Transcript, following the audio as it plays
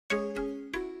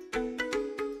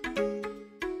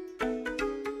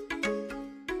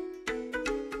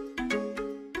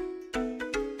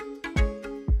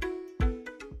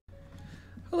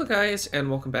Hello guys, and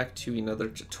welcome back to another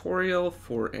tutorial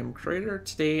for MCreator.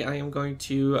 Today I am going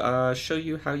to show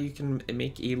you how you can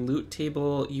make a loot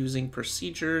table using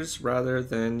procedures rather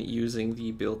than using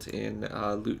the built-in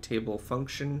loot table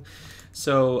function.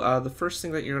 So the first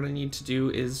thing that you're going to need to do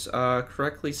is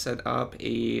correctly set up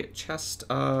a chest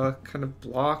kind of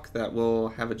block that will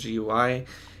have a GUI.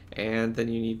 And then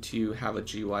you need to have a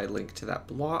GUI link to that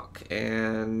block,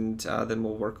 and then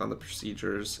we'll work on the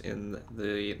procedures in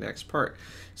the next part.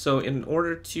 So in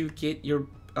order to get your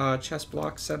chest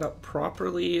block set up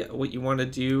properly, what you want to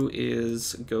do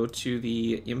is go to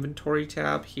the inventory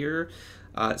tab here.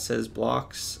 It says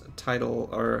blocks, title,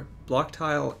 or block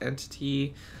tile,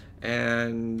 entity,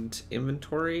 and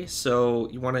inventory. So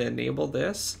you want to enable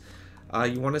this.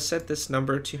 You want to set this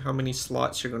number to how many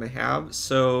slots you're going to have.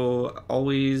 So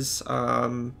always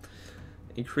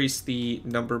increase the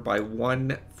number by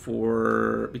 1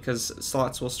 because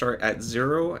slots will start at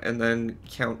 0 and then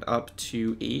count up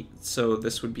to 8. So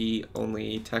this would be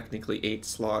only technically 8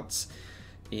 slots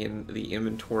in the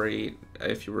inventory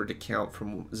if you were to count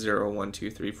from 0, 1,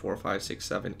 2, 3, 4, 5, 6,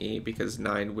 7, 8, because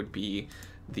 9 would be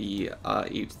the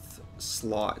 8th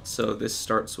slot. So this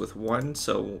starts with 1,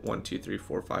 so 1, 2, 3,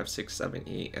 4, 5, 6, 7,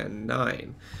 8, and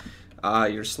 9.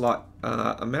 Your slot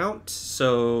amount,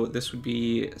 so this would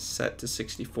be set to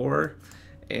 64,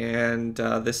 and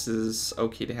this is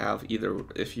okay to have either.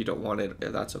 If you don't want it,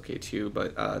 that's okay too,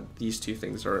 but these two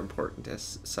things are important to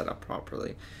set up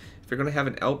properly. If you're going to have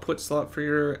an output slot for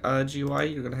your GUI,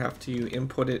 you're going to have to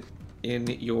input it in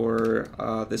your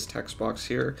this text box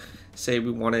here. Say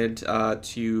we wanted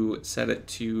to set it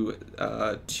to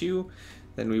 2,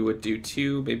 then we would do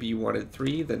 2. Maybe you wanted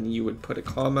 3, then you would put a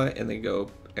comma and then go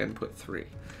and put 3.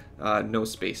 No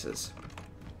spaces.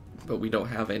 But we don't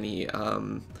have any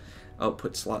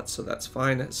output slots, so that's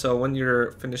fine. So when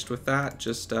you're finished with that,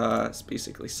 just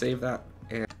basically save that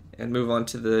and move on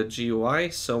to the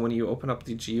GUI. So when you open up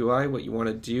the GUI, what you want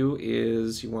to do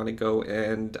is you want to go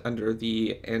and under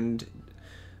the end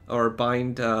or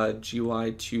bind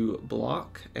GUI to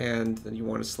block, and then you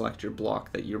want to select your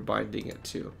block that you're binding it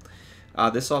to.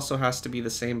 This also has to be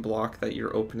the same block that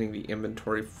you're opening the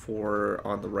inventory for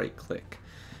on the right click.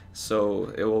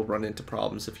 So it will run into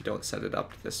problems if you don't set it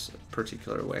up this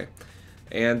particular way.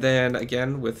 And then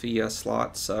again with the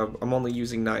slots, I'm only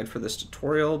using 9 for this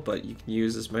tutorial, but you can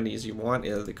use as many as you want.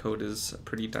 The code is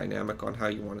pretty dynamic on how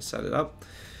you want to set it up.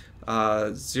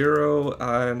 0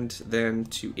 and then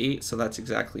to 8, so that's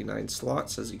exactly 9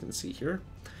 slots, as you can see here.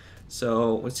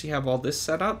 So once you have all this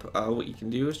set up, what you can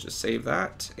do is just save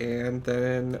that, and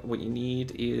then what you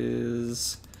need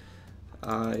is,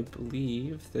 I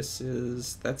believe that's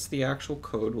the actual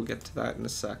code. We'll get to that in a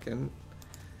second.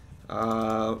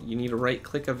 You need a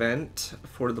right-click event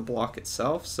for the block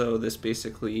itself. So this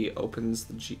basically opens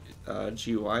the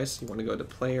GUI. So you want to go to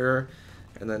Player,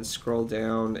 and then scroll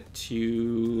down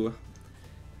to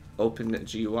Open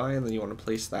GUI, and then you want to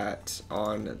place that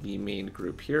on the main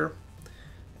group here.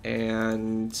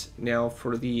 And now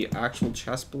for the actual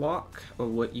chest block,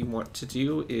 what you want to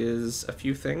do is a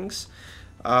few things.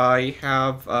 I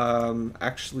have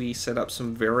actually set up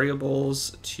some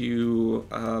variables to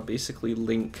basically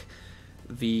link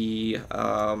the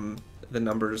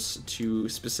numbers to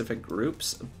specific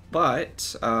groups,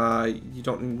 but you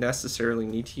don't necessarily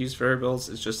need to use variables.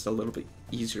 It's just a little bit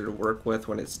easier to work with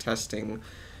when it's testing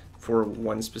for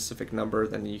one specific number.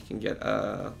 Then you can get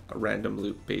a random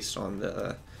loop based on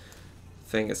the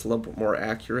thing. It's a little bit more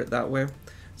accurate that way.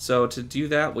 So to do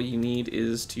that, what you need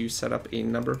is to set up a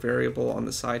number variable on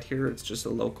the side here. It's just a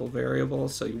local variable,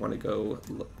 so you want to go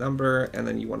number, and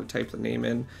then you want to type the name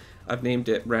in. I've named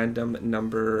it random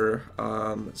number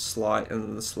slot, and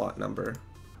then the slot number.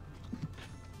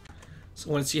 So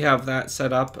once you have that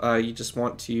set up, you just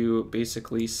want to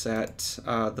basically set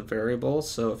the variable.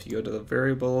 So if you go to the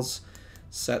variables,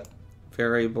 set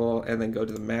variable, and then go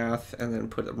to the math, and then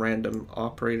put a random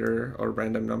operator or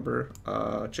random number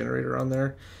generator on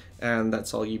there, and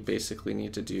that's all you basically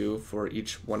need to do for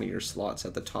each one of your slots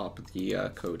at the top of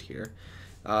the code here.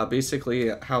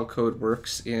 Basically how code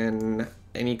works in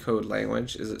any code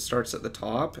language is it starts at the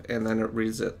top and then it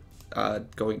reads it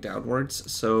going downwards.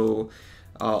 So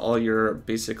all your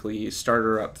basically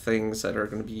starter up things that are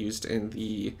going to be used in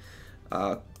the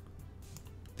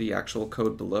actual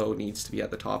code below needs to be at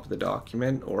the top of the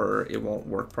document, or it won't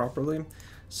work properly.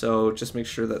 So just make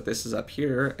sure that this is up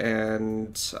here,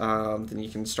 and then you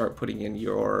can start putting in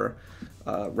your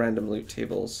random loot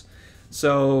tables.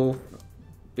 So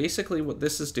basically what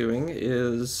this is doing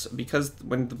is, because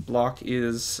when the block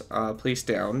is placed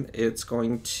down, it's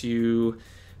going to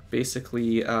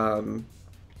basically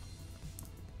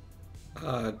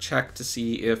check to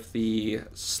see if the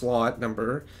slot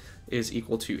number is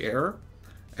equal to error.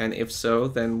 And if so,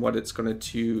 then what it's going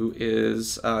to do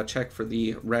is check for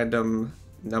the random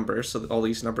number. So that all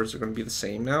these numbers are going to be the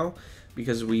same now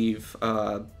because we've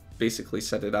basically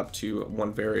set it up to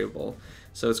one variable.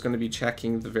 So it's going to be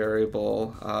checking the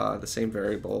variable, the same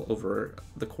variable over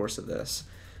the course of this.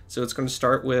 So it's going to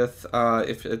start with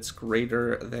if it's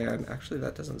greater than, actually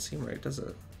that doesn't seem right, does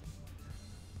it?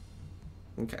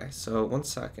 Okay, so 1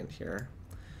 second here.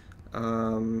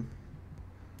 No,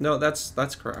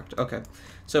 that's correct. Okay,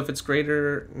 so if it's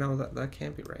greater, no, that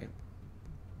can't be right.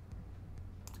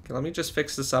 Okay, let me just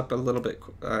fix this up a little bit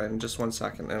in just 1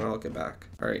 second, and I'll get back.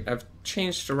 All right, I've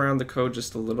changed around the code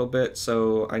just a little bit,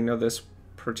 so I know this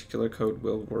particular code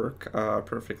will work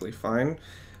perfectly fine.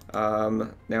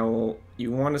 Now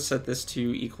you want to set this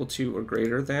to equal to or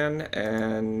greater than,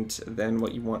 and then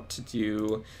what you want to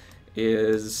do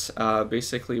is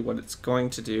basically what it's going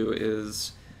to do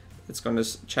is it's going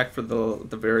to check for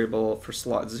the variable for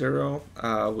slot 0,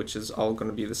 which is all going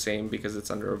to be the same because it's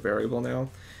under a variable now.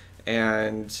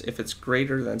 And if it's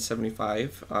greater than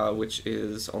 75, which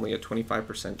is only a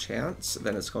 25% chance,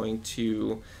 then it's going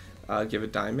to give a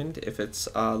diamond. If it's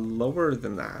lower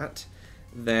than that,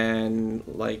 then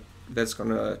that's going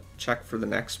to check for the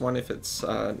next one if it's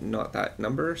not that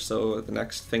number. So the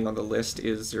next thing on the list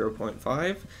is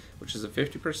 0.5, which is a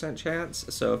 50% chance.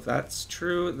 So if that's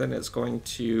true, then it's going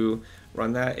to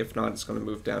run that. If not, it's going to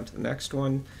move down to the next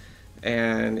one.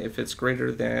 And if it's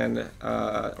greater than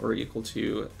or equal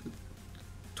to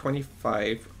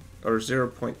 25 or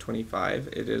 0.25,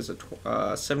 it is a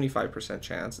 75%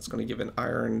 chance. It's going to give an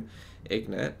iron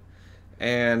ignite.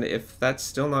 And if that's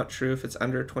still not true, if it's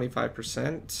under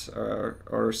 25%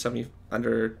 or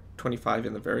under 25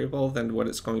 in the variable, then what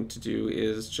it's going to do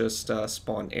is just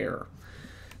spawn error.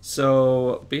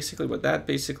 So basically what that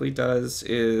basically does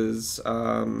is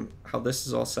how this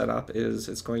is all set up is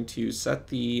it's going to set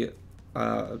the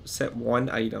set one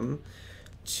item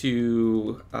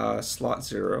to slot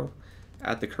 0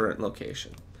 at the current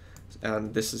location.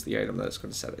 And this is the item that it's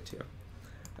going to set it to.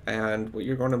 And what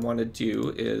you're going to want to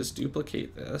do is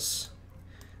duplicate this,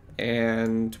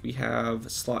 and we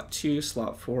have slot 2,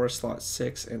 slot 4, slot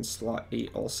 6, and slot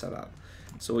 8 all set up.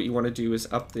 So what you want to do is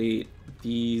update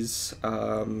these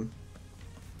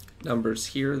numbers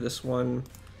here, this one,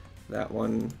 that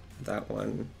one, that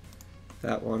one,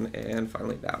 that one, and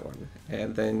finally that one.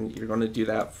 And then you're going to do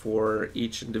that for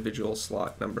each individual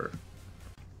slot number.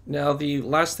 Now the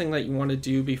last thing that you want to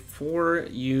do before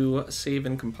you save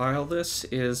and compile this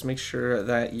is make sure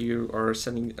that you are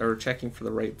setting or checking for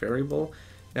the right variable.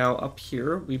 Now up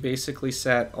here we basically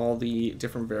set all the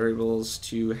different variables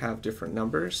to have different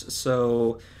numbers.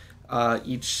 So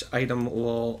each item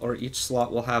will, or each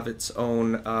slot will have its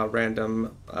own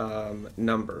random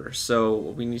number. So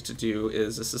what we need to do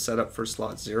is, this is set up for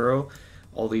slot 0.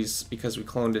 All these, because we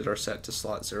cloned it, are set to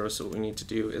slot 0, so what we need to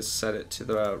do is set it to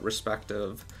the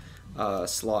respective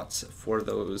slots for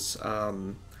those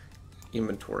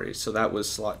inventories. So that was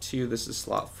slot 2, this is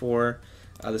slot 4.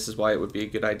 This is why it would be a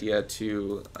good idea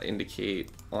to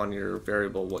indicate on your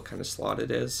variable what kind of slot it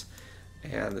is.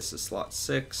 And this is slot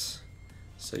 6,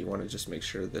 so you want to just make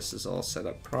sure this is all set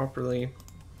up properly.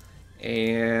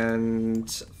 And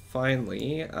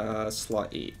finally,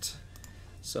 slot 8.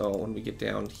 So when we get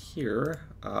down here,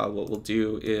 what we'll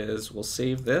do is we'll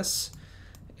save this,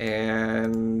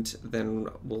 and then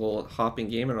we'll hop in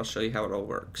game and I'll show you how it all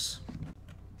works.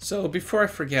 So before I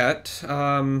forget,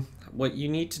 what you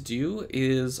need to do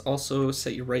is also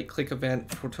set your right-click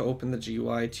event to open the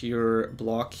GUI to your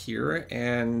block here,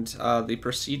 and the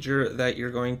procedure that you're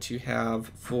going to have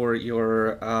for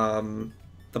your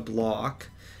the block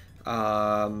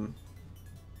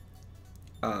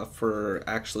for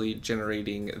actually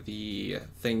generating the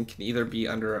thing can either be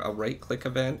under a right-click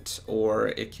event, or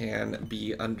it can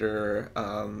be under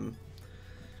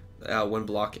when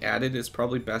block added. It's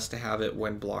probably best to have it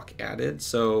when block added.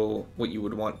 So what you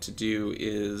would want to do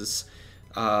is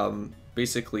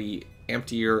basically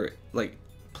empty your,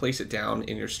 place it down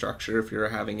in your structure. If you're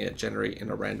having it generate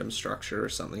in a random structure or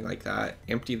something like that,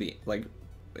 empty the,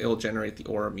 it'll generate the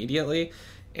ore immediately,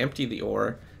 empty the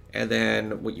ore, and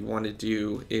then what you want to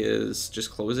do is just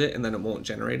close it, and then it won't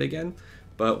generate again.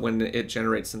 But when it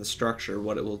generates in the structure,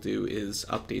 what it will do is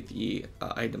update the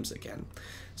items again.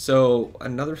 So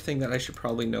another thing that I should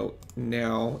probably note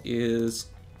now is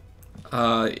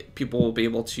people will be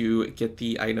able to get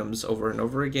the items over and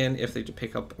over again if they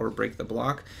pick up or break the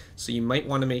block. So you might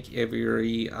want to make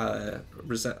every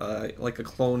like a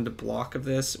cloned block of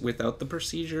this without the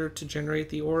procedure to generate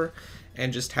the ore,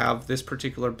 and just have this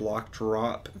particular block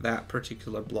drop that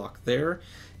particular block there,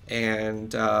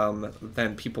 and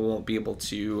then people won't be able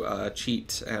to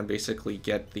cheat and basically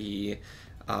get the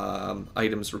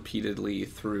items repeatedly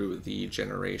through the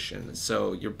generation.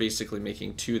 So you're basically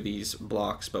making two of these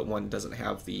blocks, but one doesn't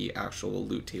have the actual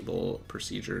loot table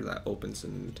procedure that opens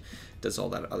and does all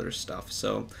that other stuff.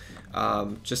 So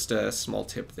just a small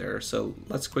tip there. So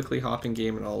let's quickly hop in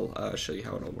game and I'll show you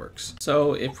how it all works.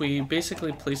 So if we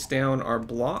basically place down our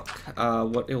block,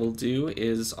 what it will do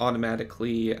is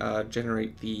automatically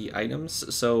generate the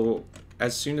items. So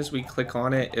as soon as we click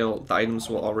on it, the items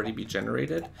will already be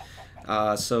generated.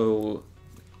 So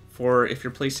if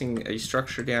you're placing a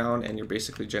structure down and you're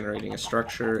basically generating a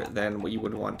structure, then what you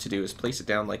would want to do is place it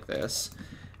down like this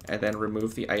and then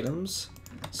remove the items.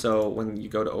 So when you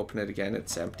go to open it again,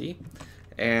 it's empty.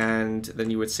 And then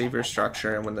you would save your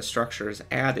structure, and when the structure is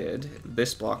added,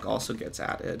 this block also gets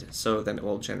added, so then it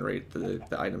will generate the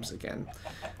items again.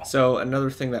 So another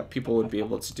thing that people would be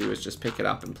able to do is just pick it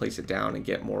up and place it down and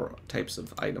get more types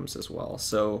of items as well.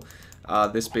 So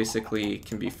this basically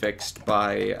can be fixed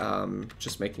by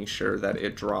just making sure that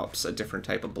it drops a different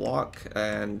type of block,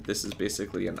 and this is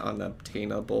basically an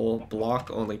unobtainable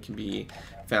block, only can be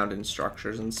found in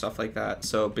structures and stuff like that.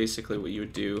 So basically what you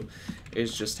would do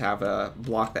is just have a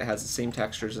block that has the same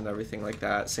textures and everything like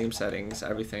that, same settings,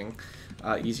 everything.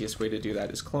 Easiest way to do that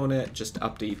is clone it, just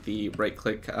update the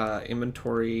right-click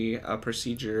inventory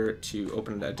procedure to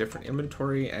open a different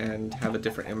inventory, and have a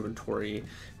different inventory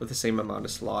with the same amount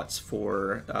of slots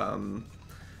for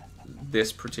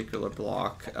this particular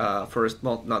block,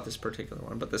 well, not this particular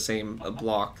one, but the same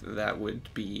block that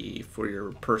would be for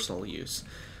your personal use.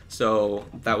 So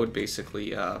that would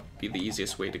basically be the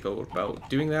easiest way to go about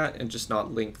doing that, and just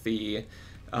not link the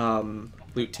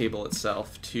loot table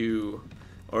itself to,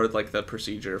 or like the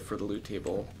procedure for the loot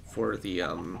table for the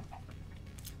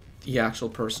actual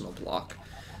personal block.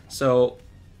 So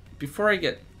before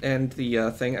I end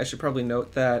the thing, I should probably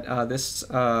note that this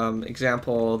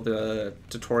example, the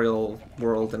tutorial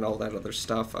world and all that other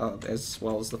stuff, as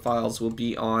well as the files, will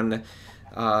be on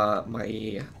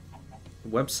my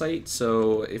website.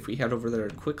 So if we head over there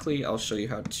quickly, I'll show you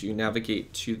how to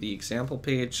navigate to the example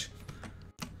page.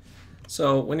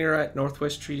 So when you're at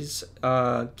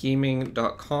NorthWestTrees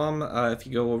Gaming.com, if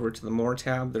you go over to the More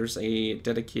tab, there's a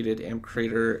dedicated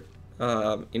MCreator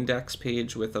index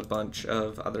page with a bunch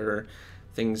of other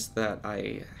things that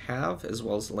I have, as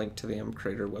well as a link to the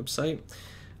MCreator website.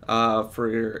 For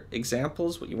your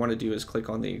examples, what you want to do is click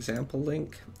on the example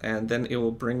link, and then it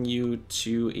will bring you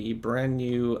to a brand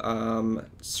new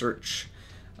search,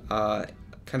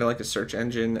 kind of like a search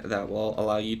engine that will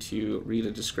allow you to read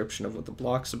a description of what the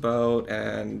block's about,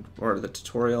 or the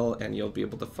tutorial, and you'll be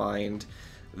able to find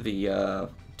the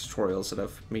tutorials that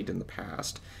I've made in the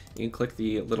past. You can click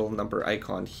the little number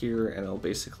icon here, and it'll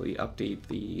basically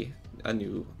update a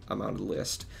new amount of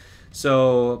list.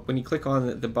 So when you click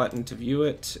on the button to view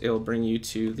it, it'll bring you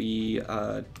to the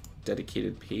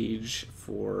dedicated page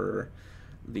for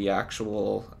the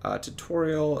actual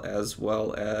tutorial, as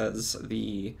well as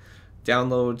the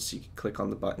downloads. You can click on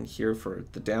the button here for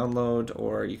the download,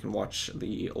 or you can watch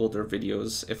the older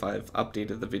videos. If I've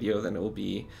updated the video, then it will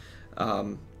be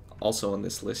also on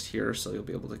this list here, so you'll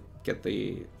be able to get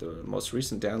the most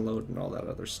recent download and all that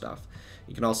other stuff.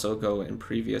 You can also go in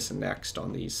previous and next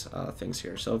on these things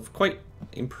here. So I've quite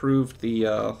improved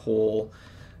the whole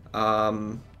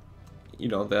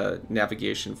the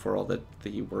navigation for all the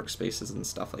workspaces and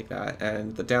stuff like that.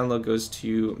 And the download goes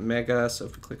to Mega, so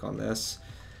if we click on this,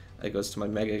 it goes to my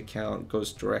Mega account,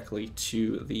 goes directly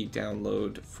to the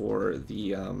download for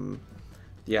the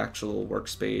actual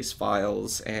workspace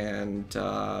files and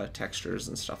textures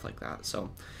and stuff like that. So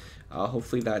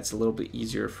hopefully that's a little bit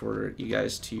easier for you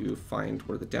guys to find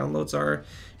where the downloads are.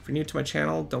 If you're new to my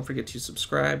channel, don't forget to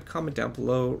subscribe, comment down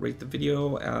below, rate the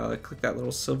video, click that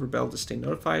little silver bell to stay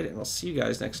notified, and I'll see you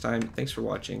guys next time. Thanks for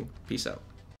watching. Peace out.